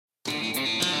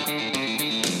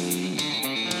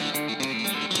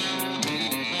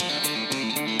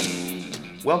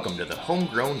Welcome to the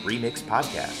Homegrown Remix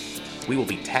Podcast. We will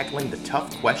be tackling the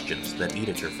tough questions that eat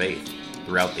at your faith.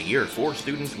 Throughout the year, 4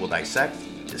 students will dissect,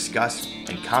 discuss,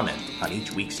 and comment on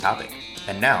each week's topic.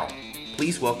 And now,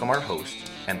 please welcome our host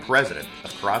and president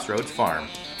of Crossroads Farm,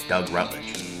 Doug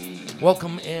Rutledge.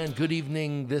 Welcome and good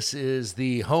evening. This is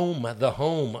the home of the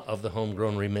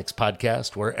Homegrown Remix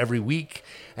Podcast, where every week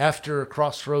after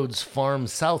Crossroads Farm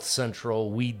South Central,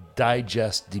 we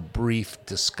digest, debrief,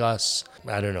 discuss.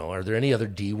 I don't know. Are there any other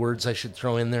D words I should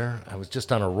throw in there? I was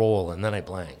just on a roll and then I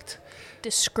blanked.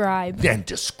 Describe. And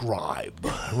describe.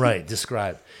 Right,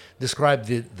 describe. Describe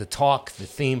the talk, the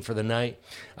theme for the night.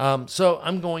 So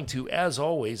I'm going to, as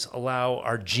always, allow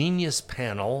our genius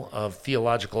panel of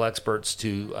theological experts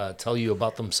to tell you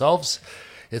about themselves.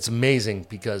 It's amazing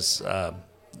because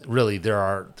really there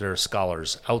are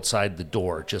scholars outside the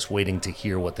door just waiting to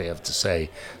hear what they have to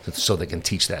say so they can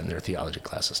teach that in their theology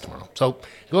classes tomorrow. So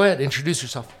go ahead, introduce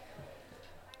yourself.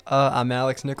 I'm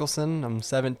Alex Nicholson. I'm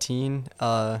 17.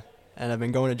 And I've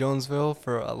been going to Jonesville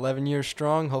for 11 years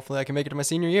strong. Hopefully I can make it to my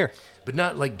senior year. But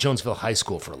not like Jonesville High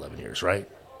School for 11 years, right?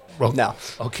 Well, no.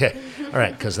 Okay. All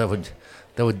right, because that would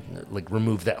like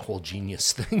remove that whole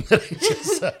genius thing that I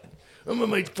just said. I'm in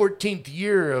my 14th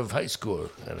year of high school,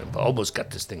 and I've almost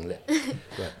got this thing there.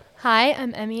 Hi,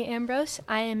 I'm Emmy Ambrose.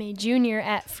 I am a junior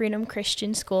at Freedom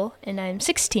Christian School, and I'm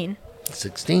 16.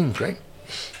 16, great.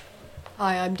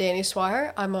 Hi, I'm Danny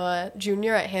Swire. I'm a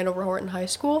junior at Hanover Horton High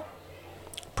School.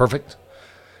 Perfect.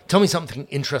 Tell me something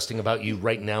interesting about you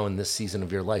right now in this season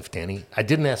of your life, Danny. I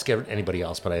didn't ask anybody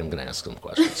else, but I am going to ask them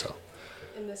questions. So,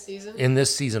 In this season? in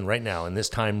this season right now, in this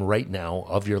time right now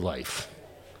of your life.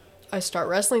 I start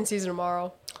wrestling season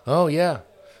tomorrow. Oh, yeah.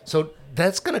 So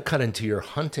that's going to cut into your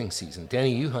hunting season.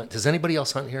 Danny, you hunt. Does anybody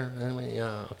else hunt here? Anybody?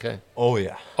 Yeah, okay. Oh,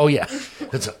 yeah. Oh, yeah.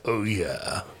 It's a, oh,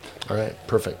 yeah. All right,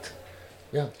 perfect.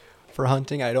 Yeah. For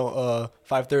hunting, I don't,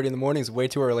 5:30 in the morning is way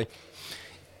too early.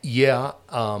 Yeah,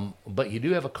 but you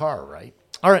do have a car, right?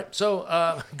 All right, so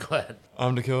go ahead.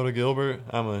 I'm Dakota Gilbert.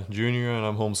 I'm a junior and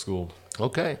I'm homeschooled.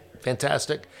 Okay,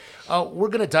 fantastic. We're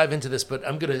going to dive into this, but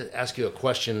I'm going to ask you a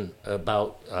question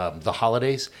about the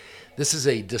holidays. This is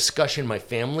a discussion my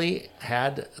family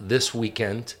had this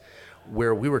weekend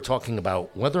where we were talking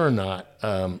about whether or not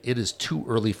it is too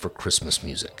early for Christmas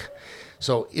music.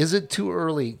 So is it too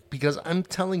early? Because I'm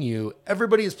telling you,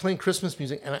 everybody is playing Christmas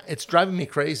music, and it's driving me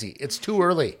crazy. It's too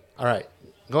early. All right,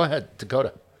 go ahead,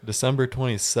 Dakota. December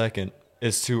 22nd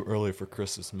is too early for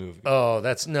Christmas movie. Oh,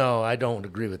 no, I don't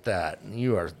agree with that.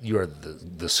 You are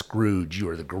the Scrooge. You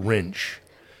are the Grinch.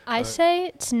 I say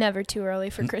it's never too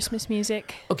early for Christmas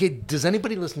music. Okay, does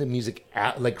anybody listen to music,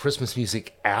 like Christmas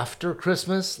music after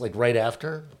Christmas, like right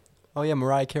after? Oh, yeah,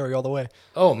 Mariah Carey all the way.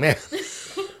 Oh, man.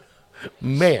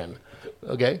 Man.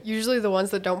 Okay. Usually the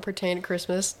ones that don't pertain to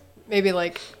Christmas. Maybe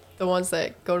like the ones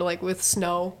that go to like with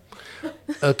snow.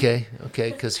 Okay,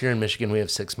 because here in Michigan we have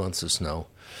 6 months of snow,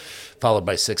 followed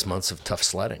by 6 months of tough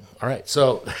sledding. All right,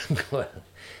 so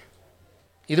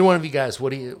either one of you guys,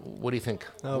 what do you think?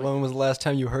 When was the last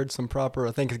time you heard some proper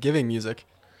Thanksgiving music?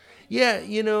 Yeah,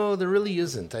 there really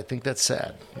isn't. I think that's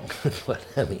sad. What,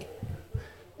 Emmy?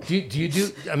 Do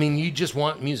you I mean, you just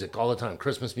want music all the time,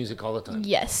 Christmas music all the time?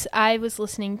 Yes, I was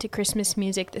listening to Christmas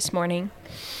music this morning.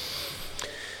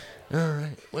 All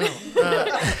right. Well,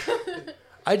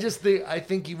 I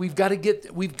think we've got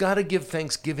to give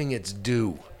Thanksgiving its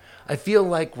due. I feel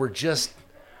like we're just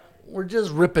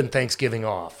ripping Thanksgiving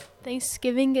off.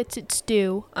 Thanksgiving gets its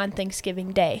due on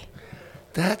Thanksgiving Day.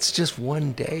 That's just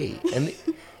one day, and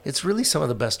it's really some of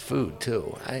the best food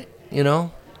too.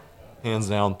 Hands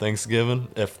down, Thanksgiving.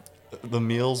 If the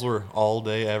meals were all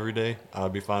day, every day,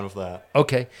 I'd be fine with that.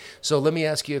 Okay, so let me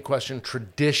ask you a question.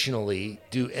 Traditionally,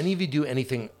 do any of you do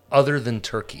anything other than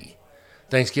turkey?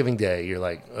 Thanksgiving Day, you're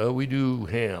like, oh, we do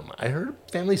ham. I heard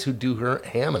families who do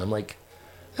ham, and I'm like,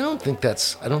 I don't think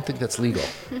that's legal.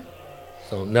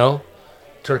 So no,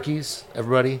 turkeys,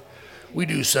 everybody. We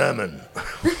do salmon.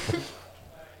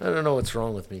 I don't know what's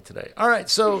wrong with me today. All right,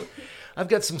 so I've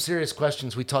got some serious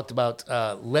questions. We talked about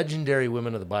legendary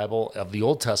women of the Bible, of the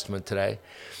Old Testament today.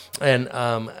 And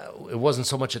it wasn't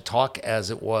so much a talk as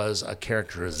it was a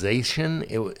characterization.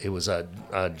 It was a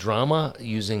drama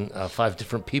using 5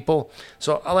 different people.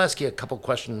 So I'll ask you a couple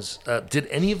questions. Did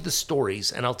any of the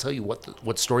stories, and I'll tell you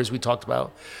what stories we talked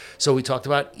about. So we talked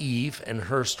about Eve and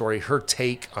her story, her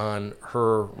take on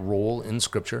her role in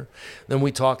Scripture. Then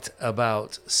we talked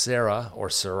about Sarah or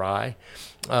Sarai.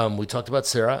 We talked about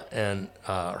Sarah and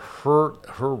her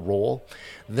role.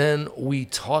 Then we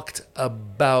talked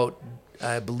about,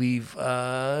 I believe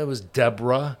it was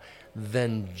Deborah,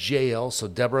 then Jael. So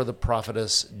Deborah the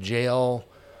prophetess, Jael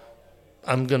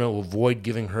I'm going to avoid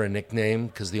giving her a nickname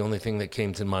because the only thing that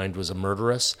came to mind was a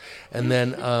murderess. And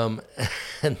then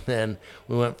and then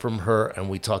we went from her and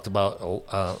we talked about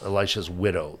Elisha's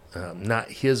widow. Not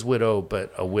his widow,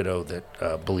 but a widow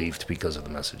that believed because of the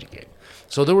message he gave.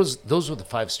 So those were the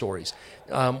 5 stories.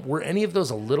 Were any of those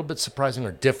a little bit surprising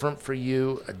or different for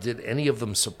you? Did any of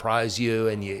them surprise you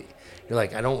and you're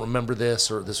like, I don't remember this,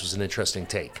 or this was an interesting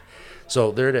take?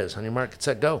 So there it is. On your mark, get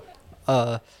set, go.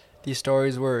 These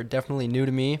stories were definitely new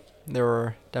to me. There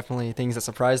were definitely things that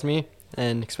surprised me,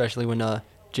 and especially when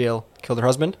Jael killed her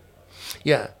husband.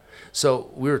 Yeah. So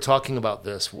we were talking about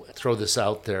this. Throw this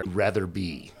out there. Rather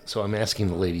be. So I'm asking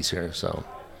the ladies here. So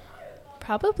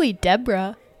Probably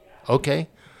Deborah. okay,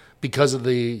 because of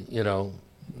the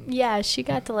Yeah, she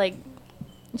got to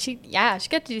she got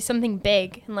to do something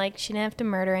big, and she didn't have to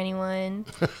murder anyone.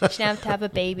 She didn't have to have a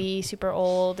baby super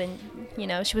old, and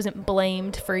she wasn't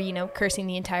blamed for cursing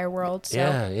the entire world. So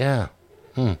yeah.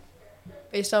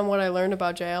 Based on what I learned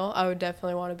about Jael, I would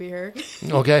definitely want to be her.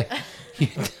 Okay.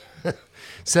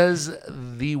 Says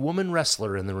the woman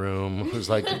wrestler in the room who's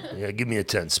like, yeah, give me a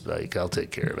 10 spike. I'll take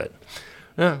care of it.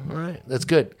 Yeah, all right. That's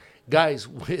good. Guys,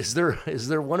 is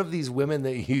there one of these women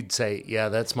that you'd say, yeah,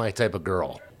 that's my type of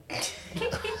girl?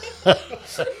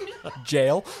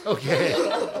 Jael.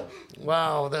 Okay.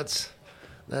 Wow, that's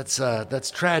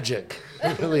tragic.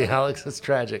 Really, Alex, that's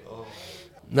tragic.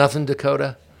 Nothing,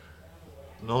 Dakota?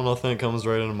 No, nothing comes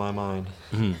right into my mind.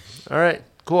 All right,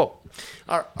 cool.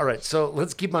 All right, so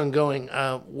let's keep on going.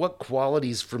 What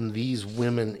qualities from these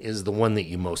women is the one that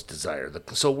you most desire?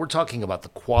 So we're talking about the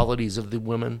qualities of the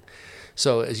women.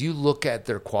 So as you look at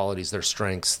their qualities, their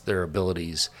strengths, their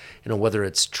abilities, whether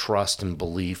it's trust and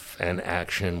belief and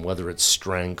action, whether it's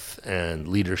strength and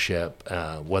leadership,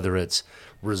 whether it's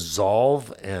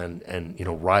resolve and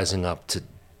rising up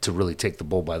to really take the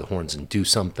bull by the horns and do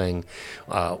something,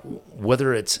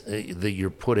 whether it's that you're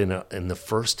put in the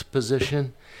first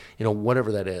position,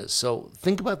 whatever that is. So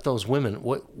think about those women.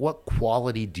 What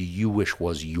quality do you wish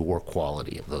was your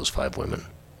quality of those 5 women?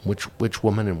 Which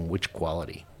woman and which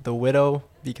quality? The widow,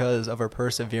 because of her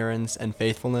perseverance and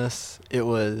faithfulness, it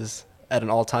was at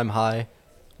an all-time high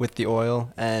with the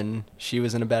oil, and she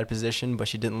was in a bad position, but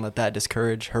she didn't let that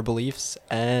discourage her beliefs,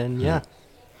 and yeah.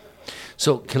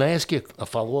 So can I ask you a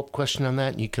follow-up question on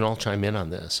that? You can all chime in on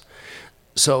this.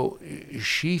 So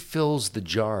she fills the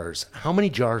jars. How many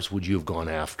jars would you have gone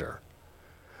after?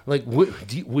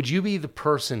 Would you be the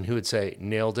person who would say,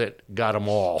 nailed it, got them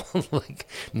all?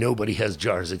 Nobody has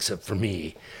jars except for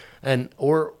me.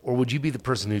 Or would you be the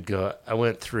person who'd go, I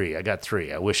went 3, I got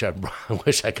 3. I wish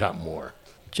I got more.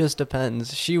 Just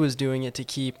depends. She was doing it to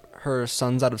keep her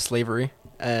sons out of slavery,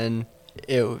 and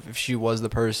if she was the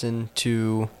person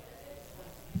to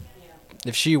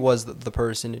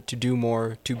do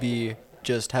more, to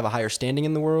just have a higher standing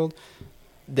in the world,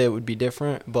 that would be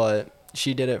different, but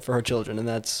she did it for her children, and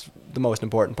that's the most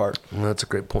important part. Well, that's a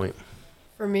great point.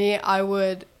 For me, I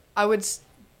would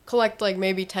collect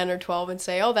maybe 10 or 12 and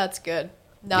say, oh, that's good.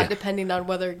 Not depending on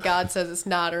whether God says it's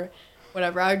not or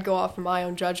whatever. I would go off of my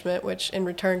own judgment, which in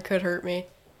return could hurt me.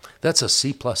 That's a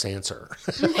C+ answer.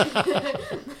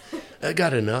 I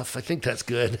got enough. I think that's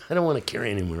good. I don't want to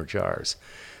carry any more jars.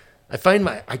 I find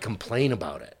I complain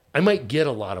about it. I might get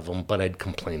a lot of them, but I'd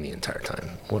complain the entire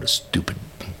time. What a stupid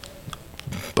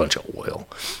bunch of oil.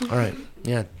 All right.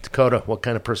 Yeah, Dakota, what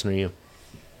kind of person are you?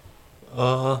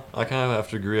 I kind of have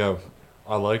to agree.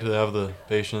 I like to have the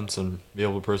patience and be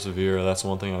able to persevere. That's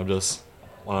one thing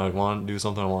when I want to do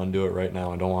something, I want to do it right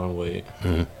now. I don't want to wait.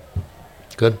 Mm-hmm.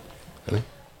 Good. Honey?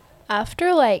 After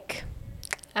I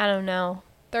don't know,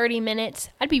 30 minutes,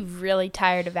 I'd be really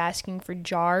tired of asking for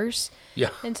jars. Yeah.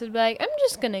 And so I'd be like, I'm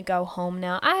just going to go home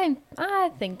now.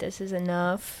 I think this is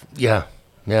enough. Yeah.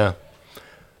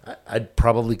 I'd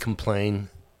probably complain.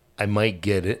 I might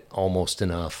get it almost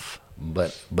enough,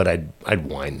 but I'd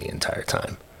whine the entire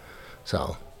time.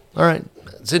 So, all right.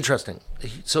 It's interesting.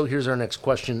 So here's our next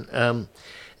question. Can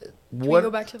we go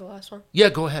back to the last one? Yeah,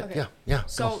 go ahead. Okay. Yeah.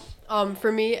 So,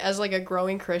 for me, as a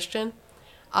growing Christian,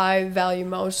 I value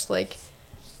most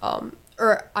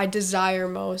or I desire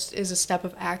most is a step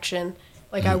of action.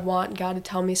 I want God to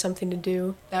tell me something to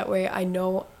do. That way I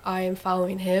know I am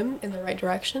following Him in the right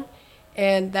direction.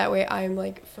 And that way I'm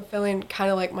fulfilling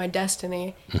kind of my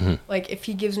destiny. Mm-hmm. If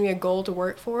He gives me a goal to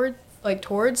work forward,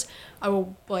 towards, I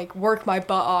will work my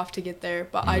butt off to get there.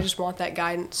 But I just want that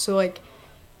guidance. So like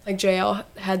Jael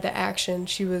had the action.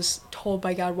 She was told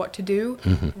by God what to do.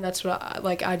 Mm-hmm. And that's what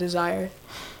I desire.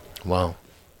 Wow.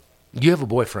 You have a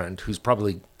boyfriend who's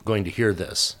probably going to hear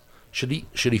this. Should he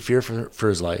fear for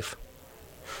his life?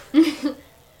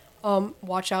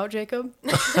 Watch out, Jacob.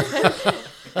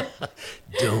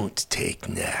 Don't take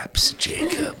naps,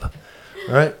 Jacob.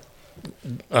 All right.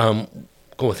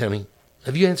 Go with Hemi.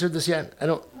 Have you answered this yet? I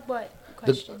don't. What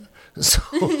question? So,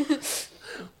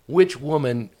 which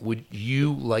woman would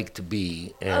you like to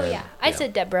be? And, Oh yeah, I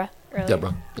said Deborah earlier.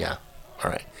 Deborah. Yeah. All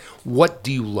right. What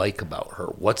do you like about her?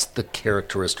 What's the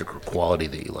characteristic or quality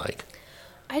that you like?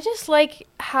 I just like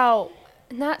how,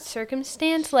 in that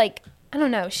circumstance, like, I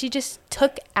don't know, she just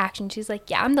took action. She's like,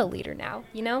 yeah, I'm the leader now,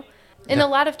 you know? And Yeah. a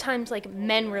lot of times, like,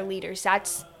 men were leaders.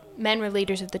 Men were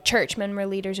leaders of the church. Men were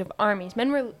leaders of armies.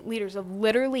 Men were leaders of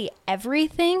literally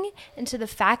everything. And so the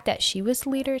fact that she was the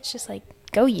leader, it's just like,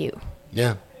 go you.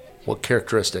 Yeah. What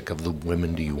characteristic of the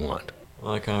women do you want?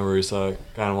 I kind of already said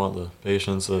I kind of want the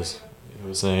patience, as he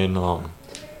was saying.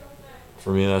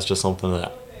 For me, that's just something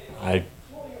that I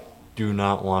do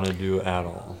not want to do at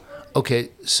all. Okay,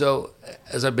 so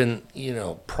as I've been,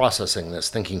 processing this,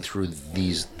 thinking through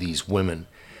these women,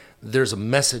 there's a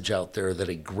message out there that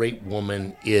a great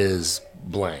woman is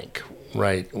blank,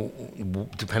 right?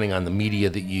 Depending on the media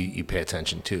that you pay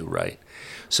attention to, right?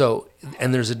 So,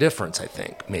 and there's a difference, I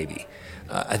think, maybe.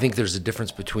 I think there's a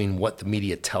difference between what the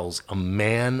media tells a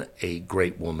man a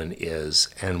great woman is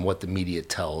and what the media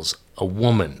tells a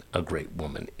woman a great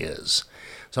woman is.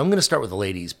 So I'm going to start with the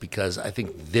ladies because I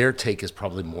think their take is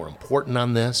probably more important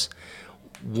on this.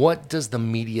 What does the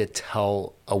media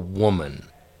tell a woman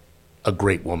a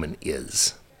great woman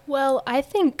is? Well, I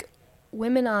think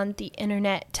women on the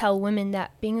internet tell women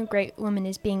that being a great woman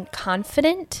is being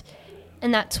confident.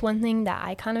 And that's one thing that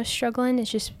I kind of struggle in, is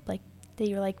just like, that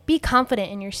you're like, be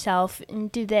confident in yourself and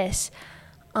do this.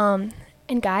 And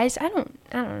guys, I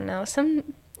don't know.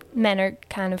 Some men are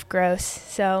kind of gross.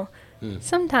 So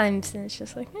sometimes it's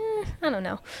just like, I don't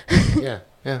know. Yeah.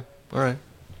 All right.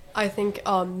 I think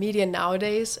media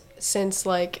nowadays, since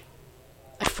like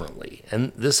Differently.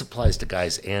 And this applies to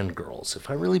guys and girls. If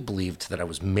I really believed that I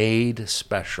was made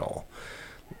special,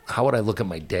 how would I look at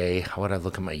my day? How would I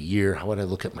look at my year? How would I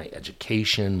look at my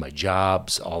education, my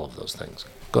jobs, all of those things?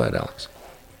 Go ahead, Alex.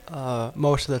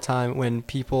 Most of the time when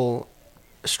people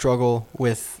struggle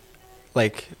with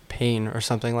like pain or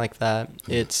something like that,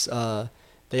 it's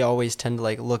they always tend to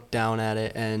like look down at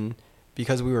it, and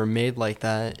because we were made like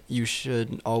that, you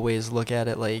should always look at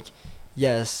it like,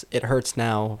 yes, it hurts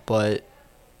now, but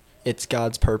it's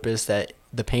God's purpose that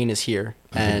the pain is here,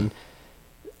 and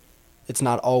it's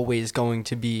not always going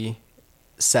to be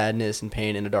sadness and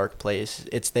pain in a dark place.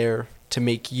 It's there to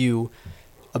make you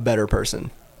a better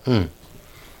person.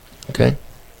 Okay.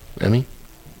 Emmy?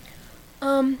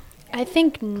 I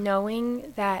think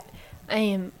knowing that I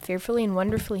am fearfully and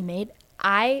wonderfully made,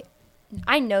 I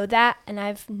know that, and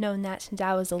I've known that since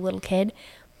I was a little kid,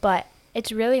 but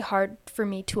it's really hard for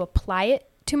me to apply it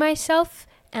to myself,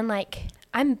 and like,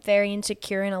 I'm very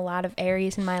insecure in a lot of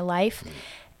areas in my life,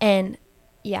 and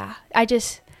yeah,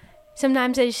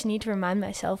 sometimes I just need to remind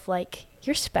myself, like,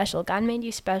 you're special. God made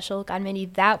you special. God made you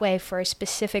that way for a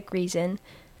specific reason.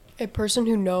 a person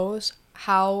who knows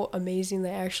how amazing they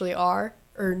actually are,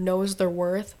 or knows their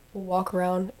worth, will walk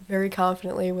around very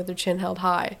confidently with their chin held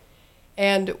high.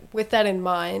 And with that in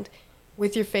mind,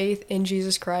 with your faith in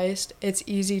Jesus Christ, it's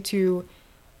easy to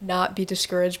not be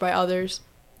discouraged by others.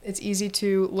 It's easy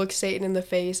to look Satan in the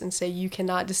face and say, you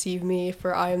cannot deceive me,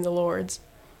 for I am the Lord's.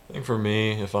 I think for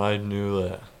me, if I knew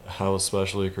that I was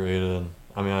specially created,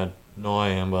 I mean, I know I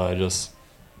am, but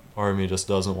part of me just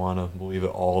doesn't want to believe it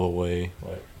all the way.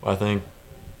 Like, I think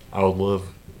I would live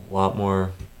a lot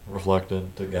more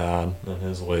reflected to God and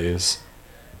His ways,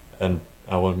 and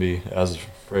I wouldn't be as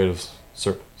afraid of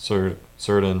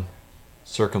certain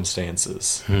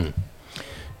circumstances.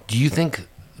 Do you think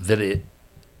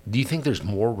there's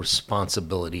more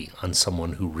responsibility on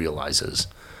someone who realizes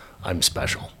I'm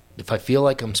special? If I feel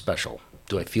like I'm special,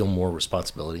 do I feel more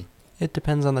responsibility? It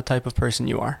depends on the type of person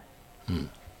you are.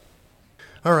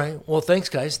 All right. Well, thanks,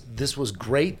 guys. This was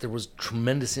great. There was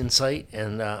tremendous insight,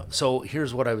 and so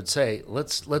here's what I would say: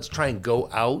 let's try and go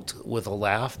out with a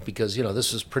laugh, because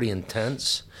this was pretty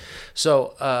intense.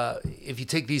 So if you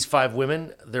take these 5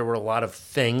 women, there were a lot of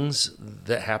things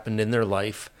that happened in their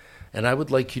life, and I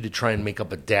would like you to try and make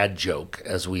up a dad joke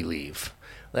as we leave.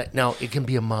 Now, it can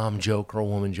be a mom joke or a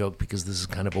woman joke, because this is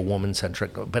kind of a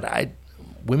woman-centric. But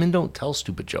women don't tell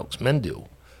stupid jokes. Men do.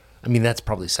 I mean, that's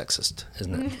probably sexist,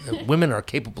 isn't it? Women are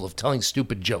capable of telling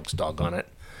stupid jokes, doggone it.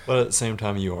 But at the same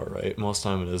time, you are right. Most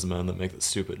time it is men that make the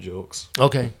stupid jokes.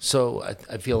 Okay, so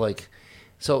I feel like...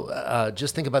 So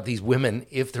just think about these women.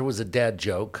 If there was a dad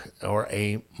joke or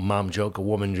a mom joke, a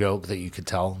woman joke that you could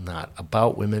tell, not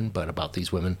about women, but about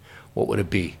these women, what would it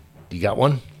be? Do you got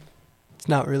one? It's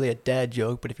not really a dad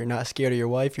joke, but if you're not scared of your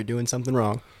wife, you're doing something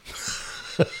wrong.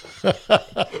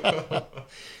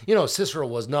 You know, Sisera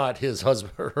was not his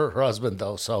husband, her husband,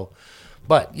 though. So,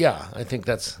 but yeah, I think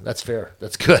that's fair.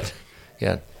 That's good.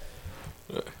 Yeah.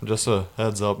 Just a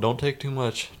heads up, don't take too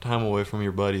much time away from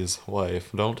your buddy's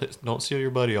wife. Don't see your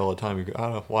buddy all the time. You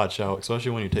gotta watch out,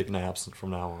 especially when you take naps from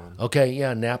now on. Okay,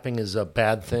 yeah, napping is a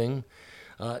bad thing.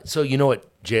 So you know what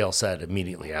Jael said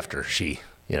immediately after she,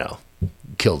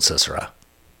 killed Sisera?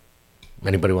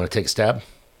 Anybody want to take a stab?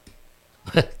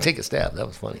 Take a stab. That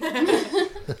was funny.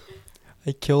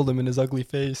 I killed him in his ugly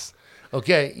face.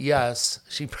 Okay, yes,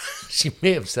 she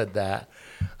may have said that.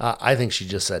 I think she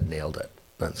just said nailed it.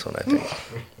 That's what I think.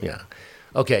 Yeah.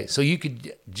 Okay, so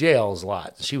Jael's a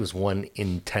lot. She was one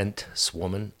intense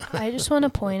woman. I just want to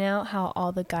point out how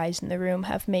all the guys in the room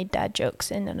have made dad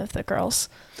jokes and none of the girls.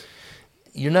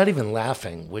 You're not even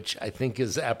laughing, which I think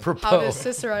is apropos. How does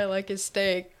Sisera like his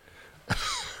steak?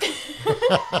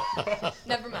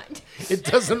 Never mind. It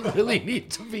doesn't really need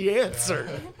to be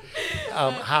answered.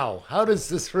 How? How does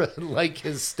Sisera like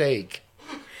his steak?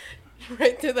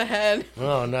 Right to the head.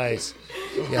 Oh, nice.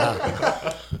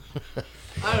 Yeah.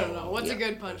 I don't know. What's a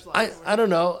good punchline? I don't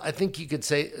know. I think you could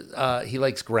say he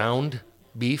likes ground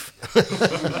beef.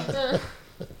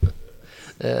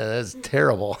 That's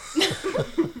terrible.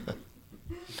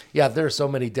 Yeah, there are so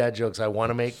many dad jokes I want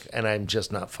to make, and I'm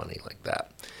just not funny like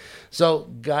that. So,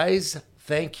 guys,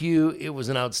 thank you. It was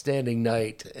an outstanding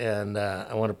night, and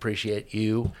I want to appreciate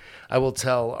you. I will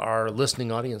tell our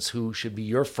listening audience, who should be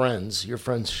your friends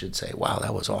should say, wow,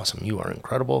 that was awesome. You are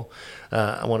incredible.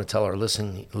 I want to tell our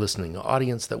listening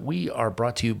audience that we are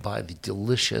brought to you by the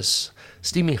delicious,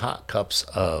 steamy hot cups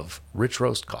of Rich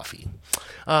Roast coffee.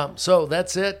 So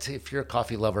that's it. If you're a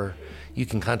coffee lover, you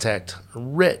can contact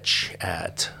Rich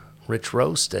at Rich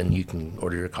Roast, and you can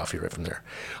order your coffee right from there.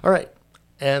 All right.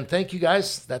 And thank you,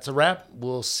 guys. That's a wrap.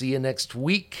 We'll see you next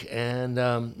week. And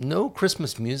no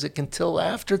Christmas music until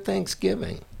after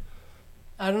Thanksgiving.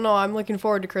 I don't know. I'm looking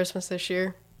forward to Christmas this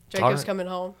year. Jacob's right. coming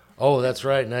home. Oh, that's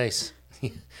right. Nice.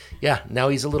 Yeah, now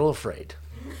he's a little afraid.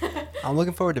 I'm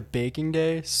looking forward to Baking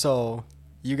Day, so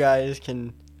you guys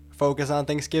can focus on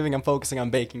Thanksgiving. I'm focusing on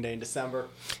Baking Day in December.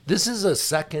 This is a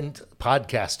second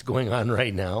podcast going on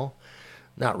right now.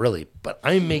 Not really, but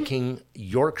I'm making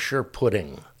Yorkshire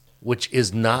pudding, which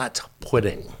is not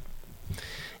pudding.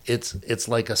 It's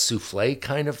like a souffle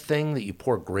kind of thing that you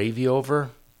pour gravy over.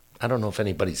 I don't know if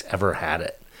anybody's ever had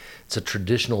it. It's a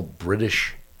traditional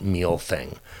British meal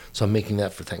thing. So I'm making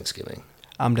that for Thanksgiving.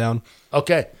 I'm down.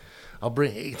 Okay.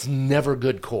 It's never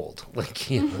good cold. Like,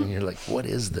 you're like, what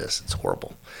is this? It's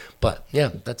horrible. But yeah,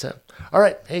 that's it. All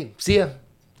right. Hey, see ya.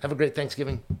 Have a great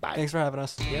Thanksgiving. Bye. Thanks for having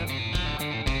us. Yeah.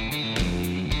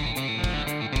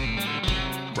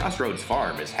 Crossroads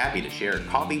Farm is happy to share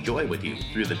coffee joy with you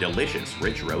through the delicious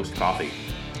Rich Roast coffee.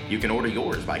 You can order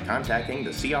yours by contacting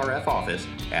the CRF office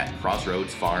at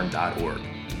crossroadsfarm.org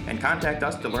and contact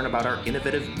us to learn about our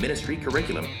innovative ministry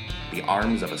curriculum, The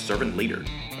Arms of a Servant Leader,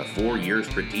 a 4-year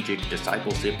strategic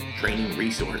discipleship training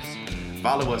resource.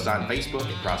 Follow us on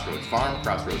Facebook at Crossroads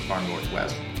Farm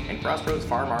Northwest, and Crossroads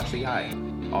Farm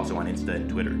RCI, also on Insta and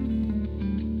Twitter.